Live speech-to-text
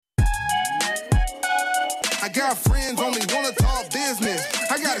got friends only wanna talk business.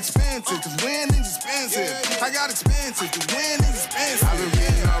 I got expensive, cause winning's expensive. I got expensive, cause winning's expensive. I've been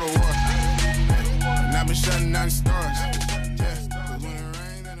reading all the war, and I've been shutting down the stars.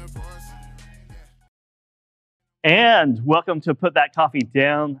 And welcome to Put That Coffee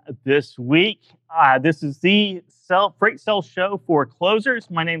Down this week. This is the Freight Sales Show for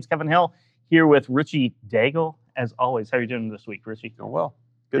closers. My name's Kevin Hill, here with Richie Daigle. As always, how are you doing this week, Richie? Doing well.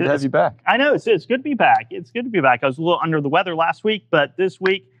 Good to have you back. I know, it's good to be back. It's good to be back. I was a little under the weather last week, but this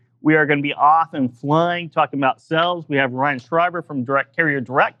week we are going to be off and flying, talking about sales. We have Ryan Schreiber from Carrier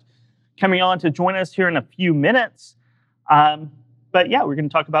Direct coming on to join us here in a few minutes. But yeah, we're going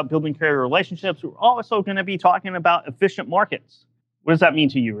to talk about building carrier relationships. We're also going to be talking about efficient markets. What does that mean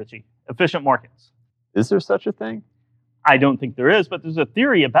to you, Richie? Efficient markets. Is there such a thing? I don't think there is, but there's a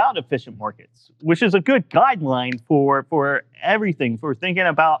theory about efficient markets, which is a good guideline for everything, for thinking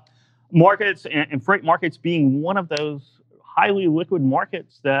about markets and freight markets being one of those highly liquid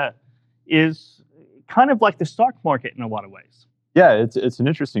markets that is kind of like the stock market in a lot of ways. Yeah, it's an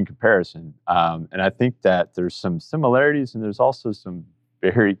interesting comparison. And I think that there's some similarities and there's also some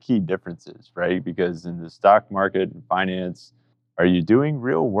very key differences, right? Because in the stock market and finance, are you doing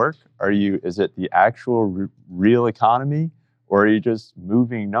real work? Is it the actual real economy? Or are you just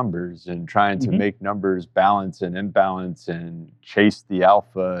moving numbers and trying to make numbers balance and imbalance and chase the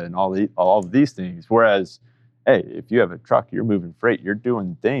alpha and all of these things? Whereas, hey, if you have a truck, you're moving freight, you're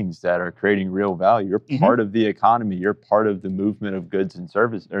doing things that are creating real value. You're part of the economy. You're part of the movement of goods and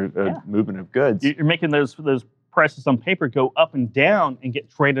service, movement of goods. You're making those prices on paper go up and down and get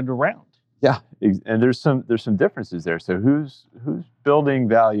traded around. Yeah, and there's some differences there. So who's building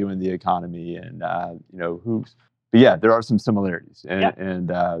value in the economy, and who's. But yeah, there are some similarities,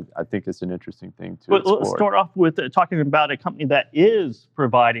 and I think it's an interesting thing to explore. Let's start off with talking about a company that is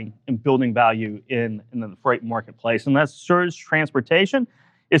providing and building value in the freight marketplace, and that's Surge Transportation.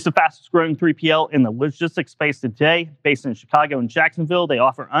 It's the fastest growing 3PL in the logistics space today, based in Chicago and Jacksonville. They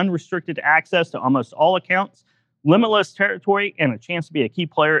offer unrestricted access to almost all accounts, limitless territory, and a chance to be a key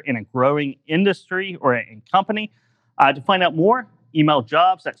player in a growing industry or in company. To find out more, email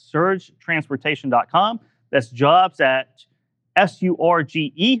jobs@surgetransportation.com. That's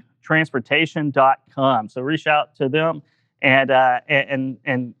jobs@SURGE transportation.com. So reach out to them and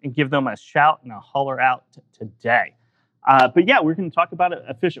give them a shout and a holler out today. But yeah, we're going to talk about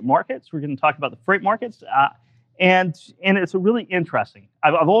efficient markets. We're going to talk about the freight markets. And it's really interesting.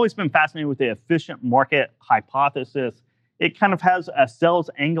 I've always been fascinated with the efficient market hypothesis. It kind of has a sales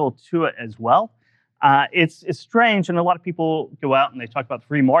angle to it as well. It's strange, and a lot of people go out and they talk about the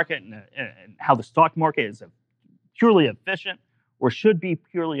free market and how the stock market is purely efficient or should be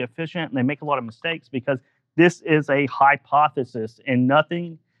purely efficient, and they make a lot of mistakes because this is a hypothesis and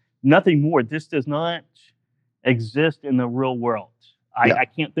nothing more. This does not exist in the real world. I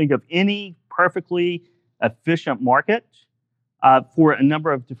can't think of any perfectly efficient market for a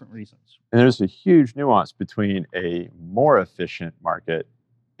number of different reasons. And there's a huge nuance between a more efficient market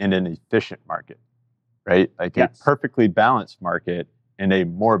and an efficient market, right? Like a perfectly balanced market and a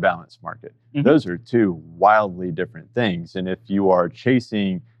more balanced market. Those are two wildly different things. And if you are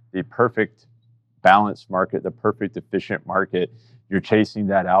chasing the perfect balanced market, the perfect efficient market, you're chasing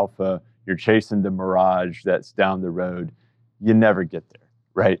that alpha, you're chasing the mirage that's down the road, you never get there.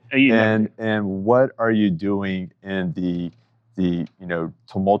 Right. And what are you doing in the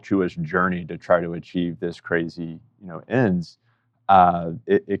tumultuous journey to try to achieve this crazy ends?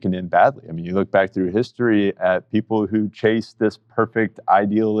 It can end badly. I mean, you look back through history at people who chase this perfect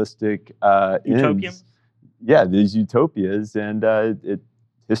idealistic ends. Yeah, these utopias, and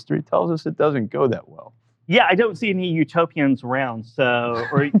history tells us it doesn't go that well. Yeah, I don't see any utopians around,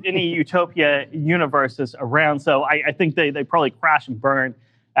 or any utopia universes around. So I think they probably crash and burn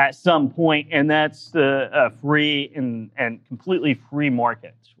at some point, and that's the free and completely free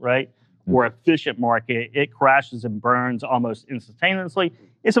market, right? Or efficient market. It crashes and burns almost instantaneously.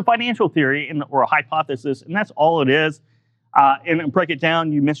 It's a financial theory or a hypothesis, and that's all it is. And to break it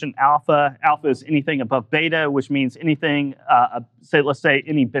down, you mentioned alpha. Alpha is anything above beta, which means anything, let's say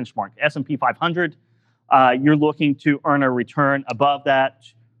any benchmark, S&P 500. You're looking to earn a return above that.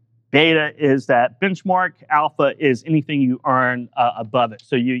 Beta is that benchmark. Alpha is anything you earn above it.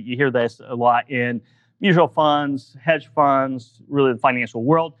 So you hear this a lot in mutual funds, hedge funds, really the financial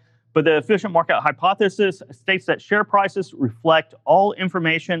world. But the efficient market hypothesis states that share prices reflect all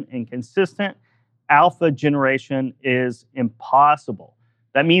information, and consistent alpha generation is impossible.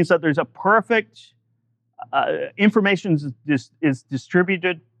 That means that there's a perfect information is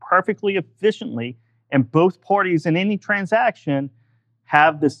distributed perfectly efficiently, and both parties in any transaction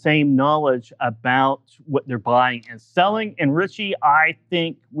have the same knowledge about what they're buying and selling. And Richie, I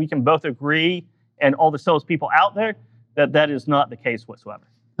think we can both agree, and all the salespeople out there, that that is not the case whatsoever.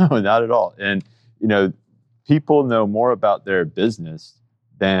 No, not at all. And, people know more about their business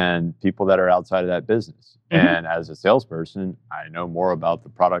than people that are outside of that business. Mm-hmm. And as a salesperson, I know more about the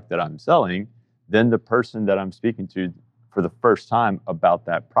product that I'm selling than the person that I'm speaking to for the first time about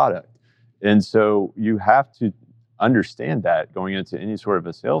that product. And so you have to understand that going into any sort of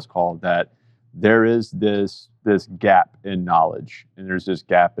a sales call, that there is this gap in knowledge and there's this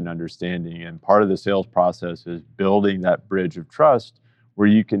gap in understanding. And part of the sales process is building that bridge of trust where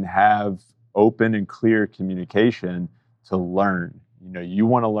you can have open and clear communication to learn. You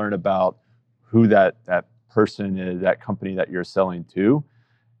want to learn about who that person is, that company that you're selling to.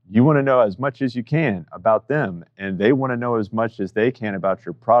 You want to know as much as you can about them, and they want to know as much as they can about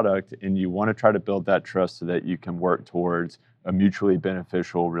your product, and you want to try to build that trust so that you can work towards a mutually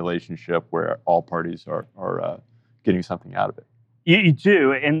beneficial relationship where all parties are getting something out of it. You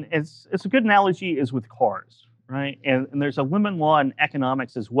do, and it's a good analogy is with cars, right? And there's a lemon law in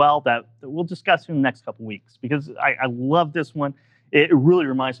economics as well that we'll discuss in the next couple of weeks, because I love this one. It really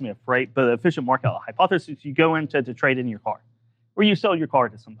reminds me of freight, but the efficient market hypothesis, you go into to trade in your car, or you sell your car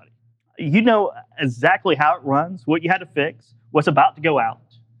to somebody. You know exactly how it runs, what you had to fix, what's about to go out,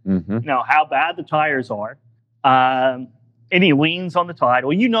 how bad the tires are, any liens on the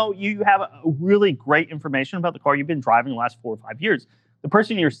title. You have a really great information about the car you've been driving the last 4 or 5 years. The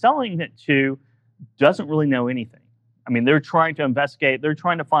person you're selling it to doesn't really know anything. I mean, they're trying to investigate, they're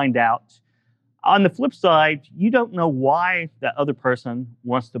trying to find out. On the flip side, you don't know why that other person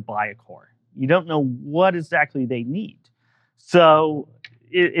wants to buy a car. You don't know what exactly they need. So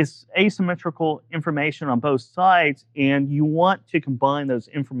it's asymmetrical information on both sides, and you want to combine those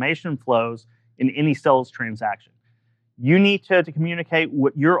information flows in any sales transaction. You need to communicate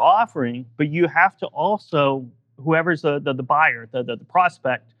what you're offering, but you have to also, whoever's the buyer, the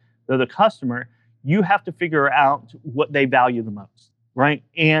prospect, the customer, you have to figure out what they value the most, right?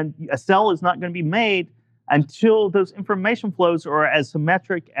 And a sell is not going to be made until those information flows are as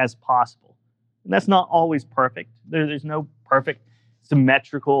symmetric as possible. And that's not always perfect. There's no perfect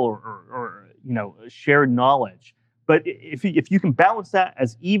symmetrical or shared knowledge. But if you can balance that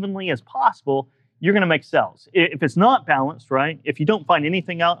as evenly as possible, you're going to make sales. If it's not balanced, right? If you don't find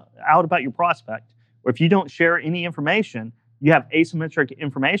anything out about your prospect, or if you don't share any information, you have asymmetric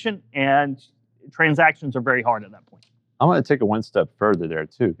information, and transactions are very hard at that point. I want to take it one step further there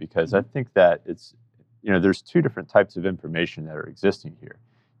too, because I think that it's, there's two different types of information that are existing here.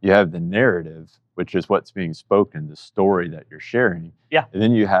 You have the narrative, which is what's being spoken, the story that you're sharing. Yeah. And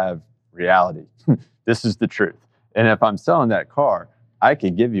then you have reality. This is the truth. And if I'm selling that car, I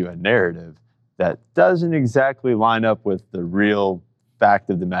could give you a narrative that doesn't exactly line up with the real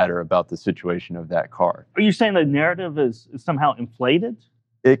fact of the matter about the situation of that car. Are you saying the narrative is somehow inflated?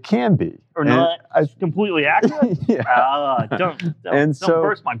 It can be. Or not completely accurate? Yeah. Don't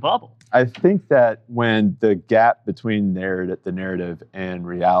burst my bubble. I think that when the gap between the narrative and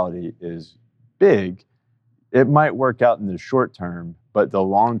reality is big, it might work out in the short term, but the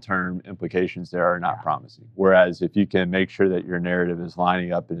long-term implications there are not promising. Whereas if you can make sure that your narrative is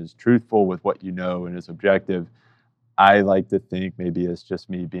lining up and is truthful with what you know and is objective, I like to think, maybe it's just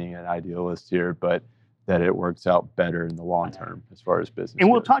me being an idealist here, but that it works out better in the long term as far as business. And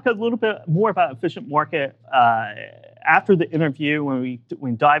we'll talk a little bit more about efficient market after the interview when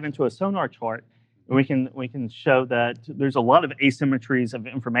we dive into a sonar chart. And we can show that there's a lot of asymmetries of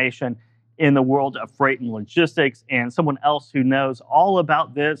information in the world of freight and logistics. And someone else who knows all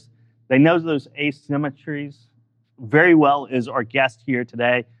about this, they know those asymmetries very well, is our guest here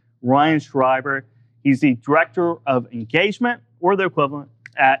today, Ryan Schreiber. He's the Director of Engagement, or the equivalent,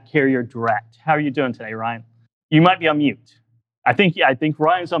 at Carrier Direct. How are you doing today, Ryan? You might be on mute. I think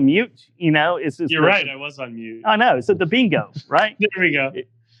Ryan's on mute. You're right. I was on mute. I know. It's the bingo, right? There we go.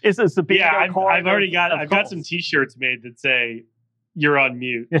 It's the bingo. Yeah, I've got some T-shirts made that say "You're on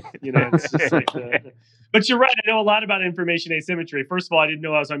mute." It's just like But you're right. I know a lot about information asymmetry. First of all, I didn't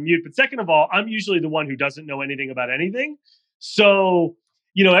know I was on mute. But second of all, I'm usually the one who doesn't know anything about anything. So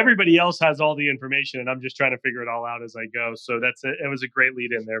everybody else has all the information, and I'm just trying to figure it all out as I go. So it was a great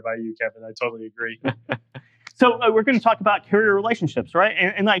lead in there by you, Kevin. I totally agree. So we're going to talk about carrier relationships, right?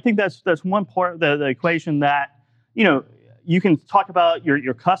 And I think that's one part of the equation that, you can talk about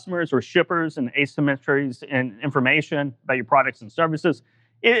your customers or shippers and asymmetries and information about your products and services.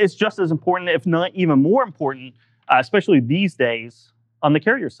 It's just as important, if not even more important, especially these days on the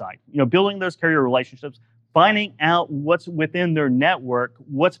carrier side. Building those carrier relationships, finding out what's within their network,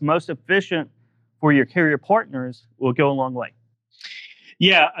 what's most efficient for your carrier partners will go a long way.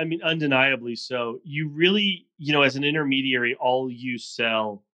 Yeah, I mean, undeniably so. You really, as an intermediary, all you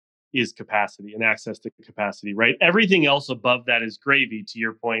sell is capacity and access to capacity, right? Everything else above that is gravy, to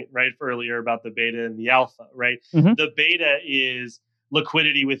your point, right? Earlier about the beta and the alpha, right? Mm-hmm. The beta is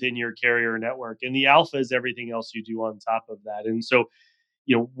liquidity within your carrier network, and the alpha is everything else you do on top of that. And so,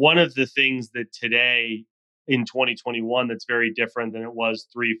 one of the things that today in 2021 that's very different than it was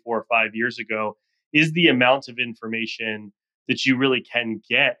 3, 4, 5 years ago is the amount of information that you really can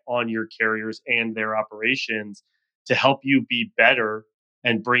get on your carriers and their operations to help you be better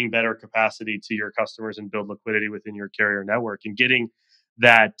and bring better capacity to your customers and build liquidity within your carrier network, and getting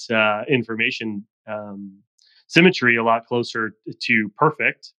that information symmetry a lot closer to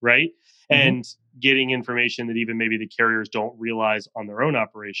perfect, right? Mm-hmm. And getting information that even maybe the carriers don't realize on their own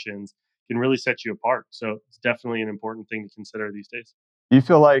operations can really set you apart. So it's definitely an important thing to consider these days. Do you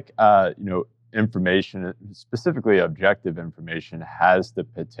feel like information, specifically objective information, has the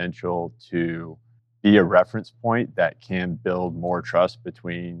potential to be a reference point that can build more trust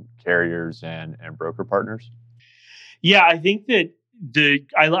between carriers and broker partners? Yeah, I think that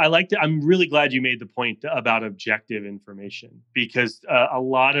I like to. I'm really glad you made the point about objective information, because a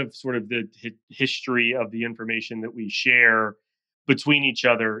lot of sort of the history of the information that we share between each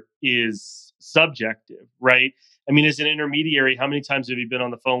other is subjective, right? I mean, as an intermediary, how many times have you been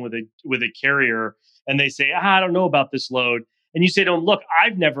on the phone with a carrier and they say, I don't know about this load, and you say to them, look,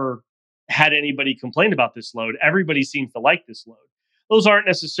 I've never had anybody complain about this load. Everybody seems to like this load. Those aren't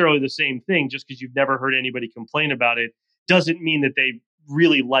necessarily the same thing. Just because you've never heard anybody complain about it doesn't mean that they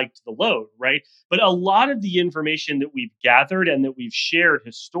really liked the load, right? But a lot of the information that we've gathered and that we've shared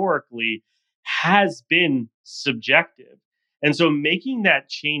historically has been subjective. And so making that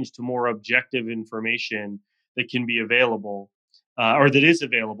change to more objective information that can be available, or that is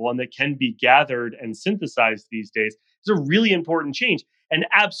available and that can be gathered and synthesized these days, is a really important change. And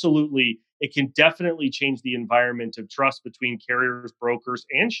absolutely, it can definitely change the environment of trust between carriers, brokers,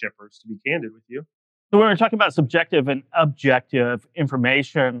 and shippers, to be candid with you. So when we're talking about subjective and objective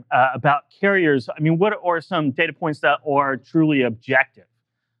information about carriers, I mean, what are some data points that are truly objective?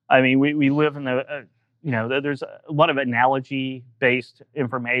 I mean, we live in there's a lot of analogy-based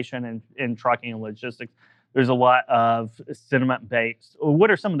information in trucking and logistics. There's a lot of sentiment-based.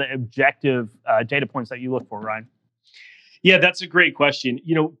 What are some of the objective data points that you look for, Ryan? Yeah, that's a great question.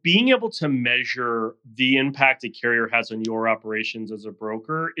 Being able to measure the impact a carrier has on your operations as a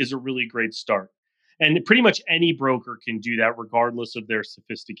broker is a really great start. And pretty much any broker can do that regardless of their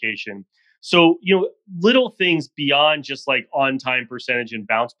sophistication. So, little things beyond just like on time percentage and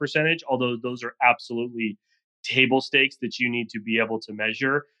bounce percentage, although those are absolutely table stakes that you need to be able to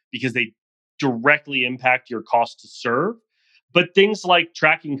measure because they directly impact your cost to serve. But things like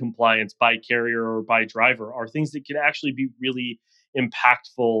tracking compliance by carrier or by driver are things that can actually be really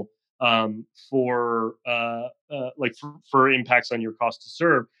impactful for impacts on your cost to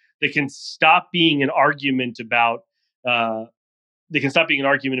serve. They can stop being an argument about whether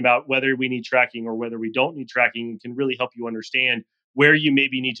we need tracking or whether we don't need tracking, and can really help you understand where you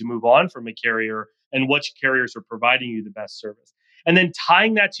maybe need to move on from a carrier and which carriers are providing you the best service. And then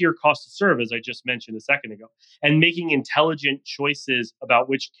tying that to your cost to serve, as I just mentioned a second ago, and making intelligent choices about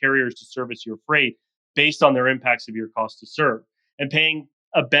which carriers to service your freight based on their impacts of your cost to serve, and paying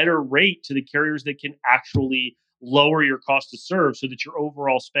a better rate to the carriers that can actually lower your cost to serve so that your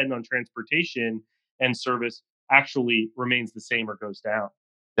overall spend on transportation and service actually remains the same or goes down.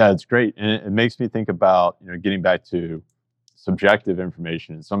 Yeah, it's great. And it makes me think about, getting back to subjective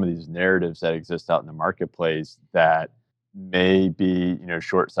information and some of these narratives that exist out in the marketplace that may be,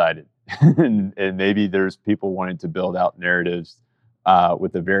 short-sighted. and maybe there's people wanting to build out narratives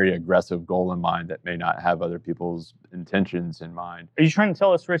with a very aggressive goal in mind that may not have other people's intentions in mind. Are you trying to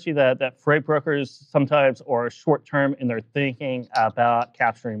tell us, Richie, that freight brokers sometimes are short-term in their thinking about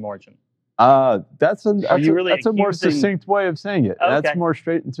capturing margin? That's a more succinct way of saying it. Okay. That's more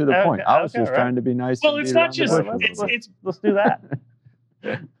straight and to the point. I was just trying to be nice. Well, it's not just. Let's do that.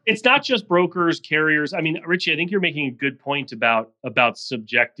 It's not just brokers, carriers. I mean, Richie, I think you're making a good point about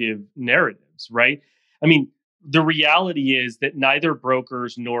subjective narratives, right? I mean, the reality is that neither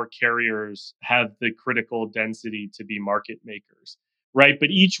brokers nor carriers have the critical density to be market makers, right?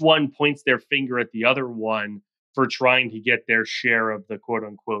 But each one points their finger at the other one for trying to get their share of the quote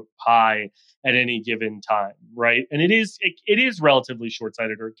unquote pie at any given time, right? And it is relatively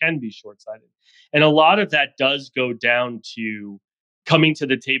short-sighted, or it can be short-sighted. And a lot of that does go down to coming to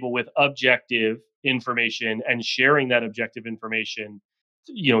the table with objective information and sharing that objective information,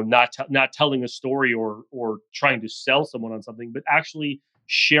 not telling a story or trying to sell someone on something, but actually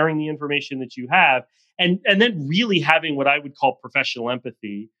sharing the information that you have, and then really having what I would call professional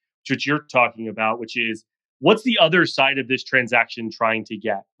empathy, which you're talking about, which is what's the other side of this transaction trying to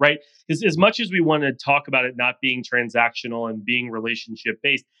get, right? Because as much as we want to talk about it not being transactional and being relationship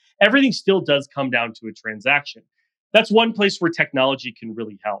based, everything still does come down to a transaction. That's one place where technology can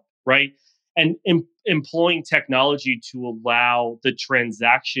really help, right? And employing technology to allow the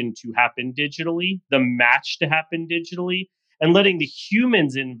transaction to happen digitally, the match to happen digitally, and letting the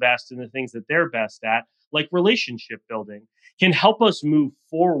humans invest in the things that they're best at, like relationship building, can help us move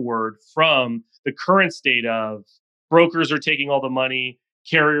forward from the current state of brokers are taking all the money,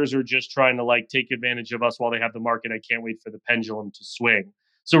 carriers are just trying to like take advantage of us while they have the market. I can't wait for the pendulum to swing.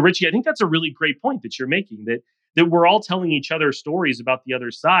 So Richie, I think that's a really great point that you're making, that we're all telling each other stories about the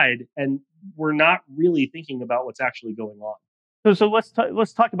other side, and we're not really thinking about what's actually going on. So let's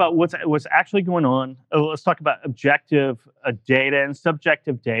talk about what's actually going on. Let's talk about objective data and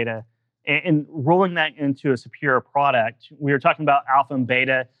subjective data, and rolling that into a superior product. We were talking about alpha and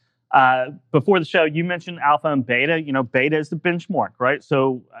beta before the show. You mentioned alpha and beta. Beta is the benchmark, right?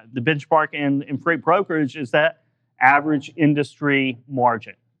 So the benchmark in freight brokerage is that average industry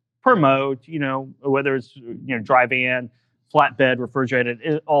margin per mode. Whether it's dry van, flatbed, refrigerated,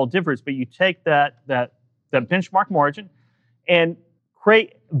 it all differs. But you take that benchmark margin and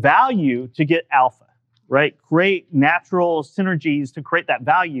create value to get alpha, right? Create natural synergies to create that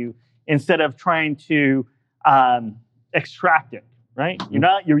value instead of trying to extract it, right?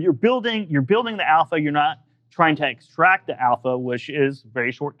 You're building the alpha. You're not trying to extract the alpha, which is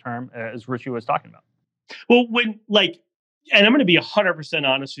very short term, as Richie was talking about. Well, and I'm going to be 100%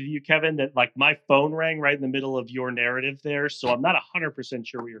 honest with you, Kevin, that like my phone rang right in the middle of your narrative there. So I'm not 100%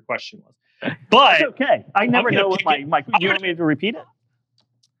 sure what your question was. But it's okay. I never know what my do you want me to repeat it?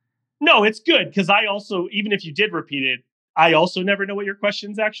 No, it's good because I also, even if you did repeat it, I also never know what your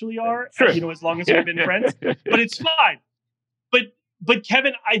questions actually are. Sure. As long as we've been friends. But it's fine. But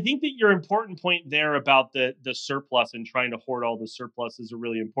Kevin, I think that your important point there about the surplus and trying to hoard all the surplus is a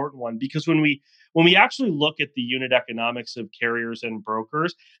really important one, because when we actually look at the unit economics of carriers and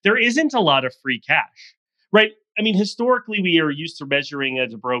brokers, there isn't a lot of free cash, right? I mean, historically, we are used to measuring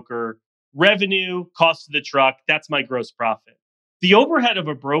as a broker revenue, cost of the truck. That's my gross profit. The overhead of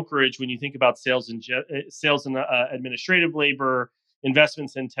a brokerage, when you think about sales and administrative labor,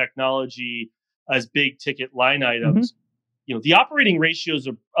 investments in technology as big ticket line items. The operating ratios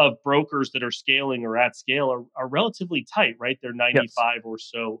of brokers that are scaling or at scale are relatively tight, right? They're 95 or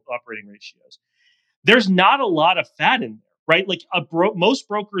so operating ratios. There's not a lot of fat in there, right? Like most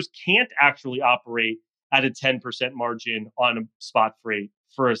brokers can't actually operate at a 10% margin on a spot freight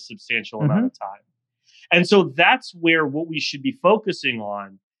for a substantial amount of time. And so that's where what we should be focusing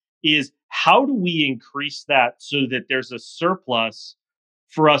on is how do we increase that so that there's a surplus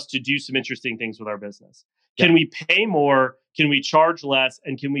for us to do some interesting things with our business? Can we pay more? Can we charge less?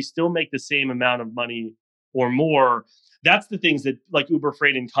 And can we still make the same amount of money or more? That's the things that like Uber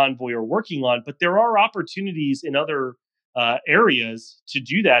Freight and Convoy are working on. But there are opportunities in other areas to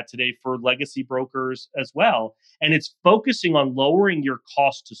do that today for legacy brokers as well. And it's focusing on lowering your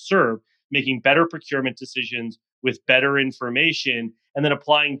cost to serve, making better procurement decisions with better information, and then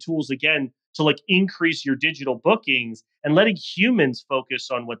applying tools again to like increase your digital bookings and letting humans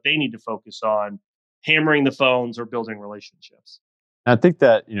focus on what they need to focus on, hammering the phones or building relationships. I think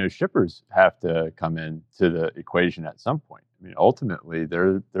that shippers have to come into the equation at some point. I mean, ultimately,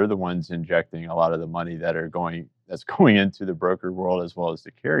 they're the ones injecting a lot of the money that's going into the broker world as well as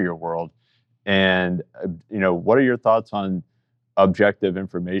the carrier world. And what are your thoughts on objective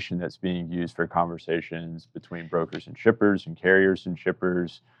information that's being used for conversations between brokers and shippers and carriers and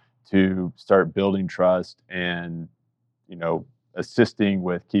shippers to start building trust and assisting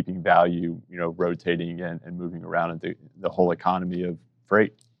with keeping value, rotating and moving around in the whole economy of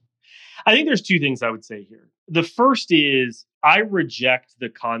freight? I think there's two things I would say here. The first is I reject the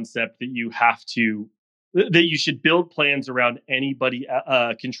concept that you should build plans around anybody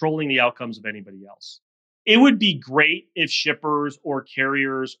controlling the outcomes of anybody else. It would be great if shippers or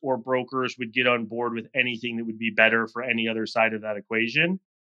carriers or brokers would get on board with anything that would be better for any other side of that equation,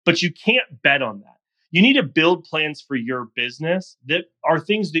 but you can't bet on that. You need to build plans for your business that are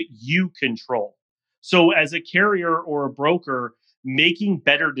things that you control. So as a carrier or a broker, making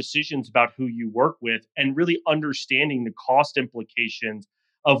better decisions about who you work with and really understanding the cost implications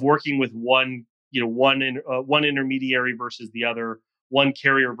of working with one intermediary versus the other, one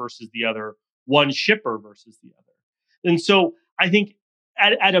carrier versus the other, one shipper versus the other. And so I think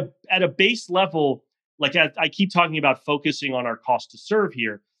at a base level, like I keep talking about focusing on our cost to serve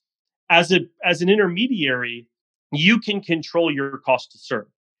here, as an intermediary, you can control your cost to serve.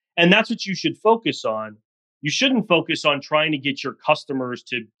 And that's what you should focus on. You shouldn't focus on trying to get your customers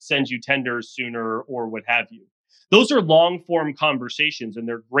to send you tenders sooner or what have you. Those are long form conversations and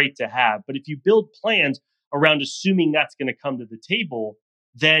they're great to have. But if you build plans around assuming that's going to come to the table,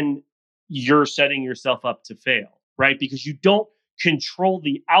 then you're setting yourself up to fail, right? Because you don't control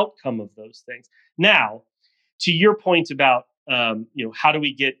the outcome of those things. Now, to your point about how do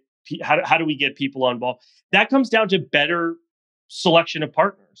we get people on ball? That comes down to better selection of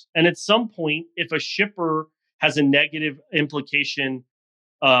partners. And at some point, if a shipper has a negative implication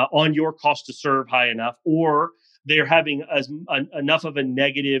on your cost to serve high enough, or they're having enough of a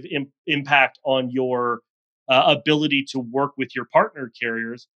negative impact on your ability to work with your partner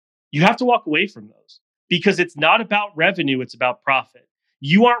carriers, you have to walk away from those, because it's not about revenue, it's about profit.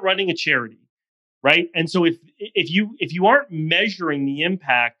 You aren't running a charity, right? And so if you aren't measuring the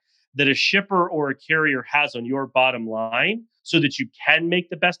impact that a shipper or a carrier has on your bottom line so that you can make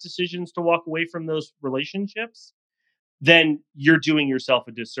the best decisions to walk away from those relationships, then you're doing yourself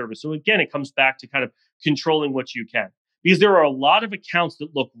a disservice. So again, it comes back to kind of controlling what you can, because there are a lot of accounts that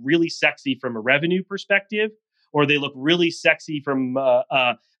look really sexy from a revenue perspective, or they look really sexy from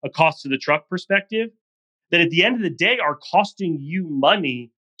a cost to the truck perspective, that at the end of the day are costing you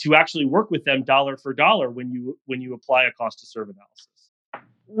money to actually work with them dollar for dollar when you apply a cost to serve analysis.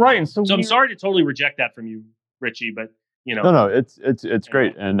 Right. And so I'm sorry to totally reject that from you, Richie, but No, it's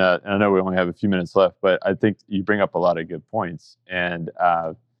great. And I know we only have a few minutes left, but I think you bring up a lot of good points. And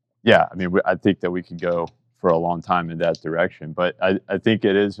I think that we could go for a long time in that direction. But I think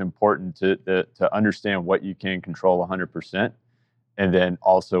it is important to understand what you can control 100%, and then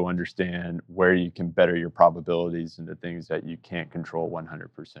also understand where you can better your probabilities and the things that you can't control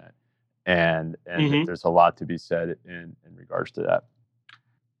 100%. And there's a lot to be said in regards to that.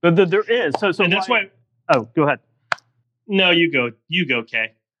 But there is. So and that's why. Oh, go ahead. No, you go,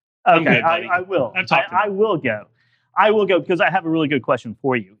 Kay. Okay, good, I will. I will go. I will go because I have a really good question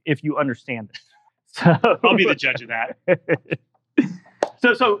for you, if you understand it. So I'll be the judge of that.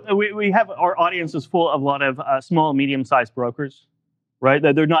 So we have, our audience is full of a lot of small and medium-sized brokers, right?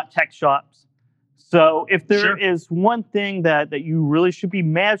 They're not tech shops. So if there is one thing that you really should be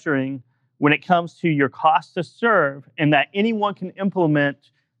measuring when it comes to your cost to serve, and that anyone can implement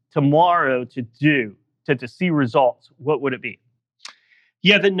tomorrow to see results, what would it be?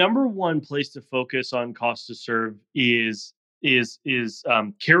 Yeah, the number one place to focus on cost to serve is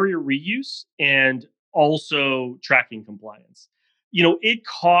carrier reuse and also tracking compliance. It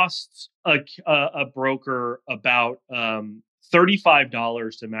costs a broker about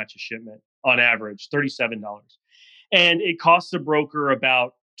 $35 to match a shipment on average, $37, and it costs a broker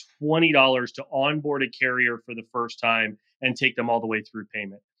about $20 to onboard a carrier for the first time and take them all the way through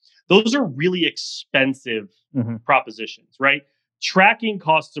payment. Those are really expensive propositions, right? Tracking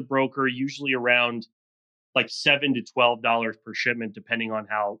costs a broker usually around like $7 to $12 per shipment, depending on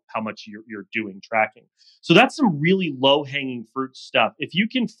how much you're doing tracking. So that's some really low hanging fruit stuff. If you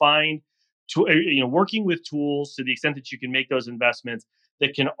can find, working with tools to the extent that you can make those investments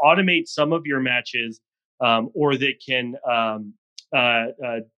that can automate some of your matches, or that can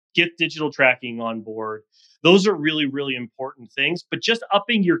get digital tracking on board. Those are really, really important things, but just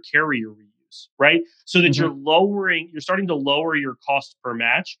upping your carrier reuse, right? So that you're starting to lower your cost per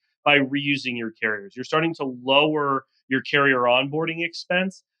match by reusing your carriers. You're starting to lower your carrier onboarding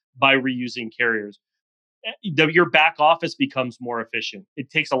expense by reusing carriers. Your back office becomes more efficient.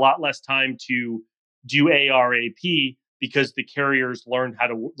 It takes a lot less time to do ARAP because the carriers learn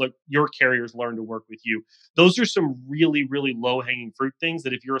your carriers learn to work with you. Those are some really, really low-hanging fruit things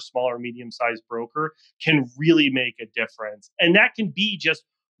that if you're a small or medium-sized broker can really make a difference. And that can be just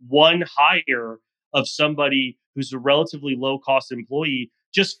one hire of somebody who's a relatively low-cost employee,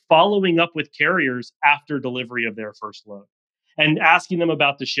 just following up with carriers after delivery of their first load and asking them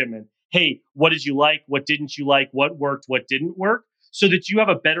about the shipment. Hey, what did you like? What didn't you like? What worked? What didn't work? So that you have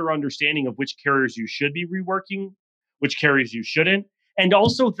a better understanding of which carriers you should be reworking, which carriers you shouldn't, and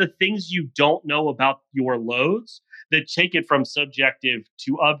also the things you don't know about your loads that take it from subjective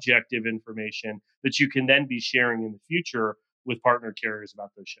to objective information that you can then be sharing in the future with partner carriers about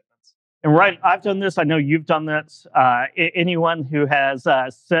those shipments. And right, I've done this. I know you've done this. Anyone who has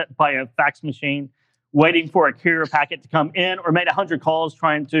sat by a fax machine waiting for a carrier packet to come in, or made 100 calls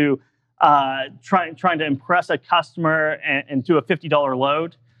trying to impress a customer and do a $50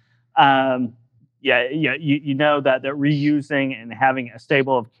 load. You know that reusing and having a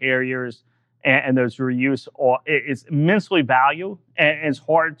stable of carriers and those reuse is immensely valuable, and it's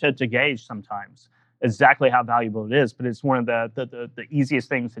hard to gauge sometimes exactly how valuable it is. But it's one of the easiest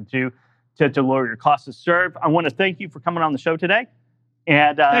things to do to lower your cost to serve. I want to thank you for coming on the show today.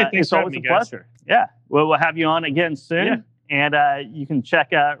 And it's always a pleasure. Yeah. We'll have you on again soon. Yeah. And you can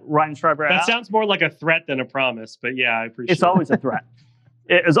check Ryan Schreiber out. That sounds more like a threat than a promise, but yeah, I appreciate it. It's always a threat.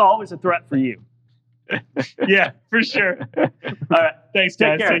 It is always a threat for you. Yeah, for sure. All right. Thanks,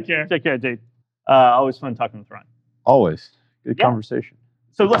 guys. Take care. Take care, dude. Always fun talking with Ryan. Always. Good conversation.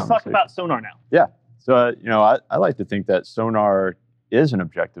 So let's talk about Sonar now. Yeah. So, I like to think that Sonar is an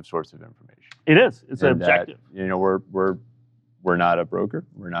objective source of information. It is. It's objective. We're not a broker.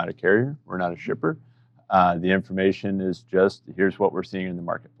 We're not a carrier. We're not a shipper. The information is just, here's what we're seeing in the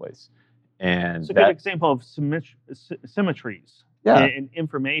marketplace. And it's a good example of symmetries in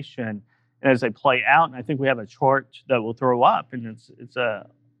information as they play out. And I think we have a chart that we'll throw up, and this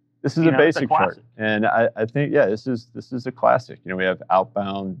is a basic chart. And I think, this is a classic. We have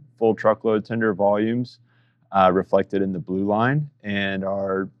outbound full truckload tender volumes reflected in the blue line, and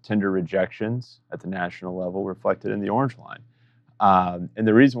our tender rejections at the national level reflected in the orange line. And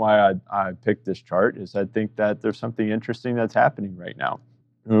the reason why I picked this chart is I think that there's something interesting that's happening right now.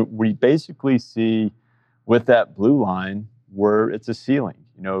 We basically see with that blue line where it's a ceiling.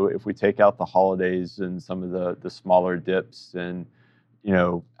 If we take out the holidays and some of the smaller dips and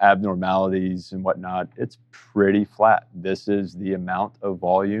abnormalities and whatnot, it's pretty flat. This is the amount of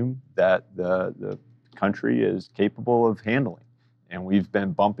volume that the country is capable of handling. And we've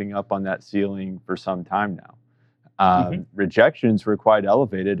been bumping up on that ceiling for some time now. Rejections were quite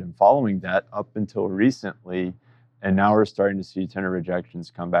elevated and following that up until recently. And now we're starting to see tender rejections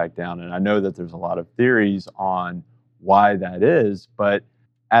come back down. And I know that there's a lot of theories on why that is, but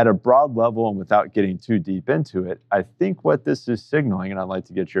at a broad level and without getting too deep into it, I think what this is signaling, and I'd like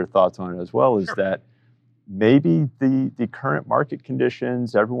to get your thoughts on it as well, is that maybe the current market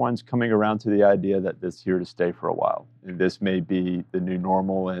conditions, everyone's coming around to the idea that this is here to stay for a while. And this may be the new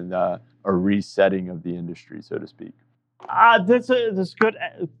normal and a resetting of the industry, so to speak. That's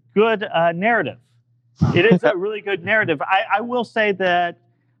good narrative. It is a really good narrative. I will say that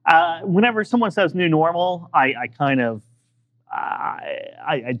whenever someone says new normal,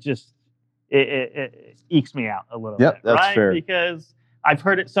 it ekes me out a little bit, that's right? Fair. Because I've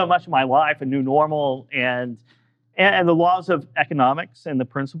heard it so much in my life, a new normal, and the laws of economics and the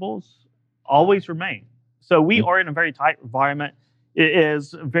principles always remain. So we are in a very tight environment. It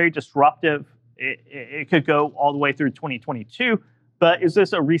is very disruptive. It could go all the way through 2022, but is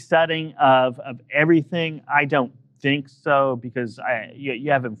this a resetting of everything? I don't think so, because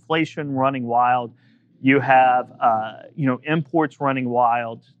you have inflation running wild. You have, imports running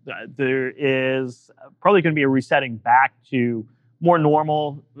wild. There is probably going to be a resetting back to more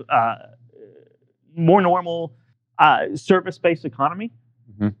normal service-based economy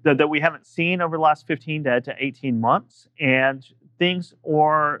that we haven't seen over the last 15 to 18 months. And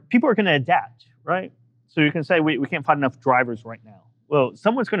people are going to adapt, right? So you can say we can't find enough drivers right now. Well,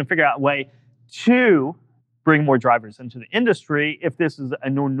 someone's going to figure out a way to bring more drivers into the industry if this is a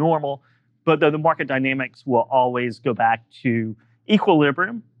new normal. But the market dynamics will always go back to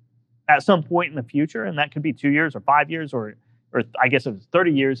equilibrium at some point in the future, and that could be 2 years or 5 years, or I guess if it's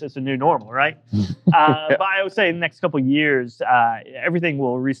 30 years, it's a new normal, right? But I would say in the next couple of years, everything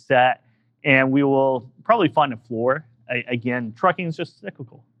will reset, and we will probably find a floor. Again, trucking is just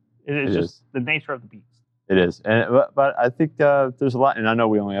cyclical. It is just the nature of the beast. It is, but I think there's a lot, and I know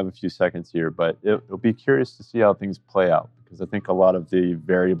we only have a few seconds here, but it'll be curious to see how things play out, because I think a lot of the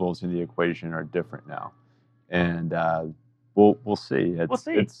variables in the equation are different now, and we'll see.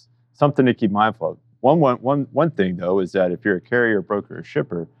 It's something to keep mindful of. One thing though is that if you're a carrier, broker, or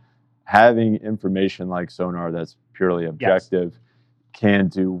shipper, having information like Sonar that's purely objective can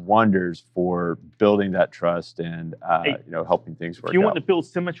do wonders for building that trust and helping things work out. If you want to build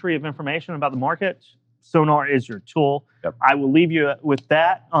symmetry of information about the market, Sonar is your tool. Yep. I will leave you with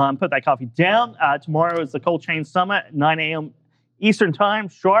that. Put that coffee down. Tomorrow is the Cold Chain Summit at 9 a.m. Eastern Time,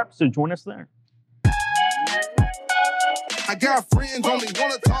 sharp, so join us there. I got friends only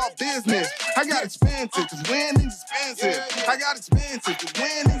want to talk business. I got expensive, because winning's expensive. I got expensive, because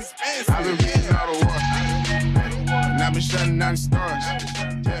winning's expensive. I've been reading all the war, and I've been shutting down the stars.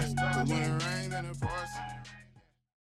 Yeah, 'cause when it rains and it pours.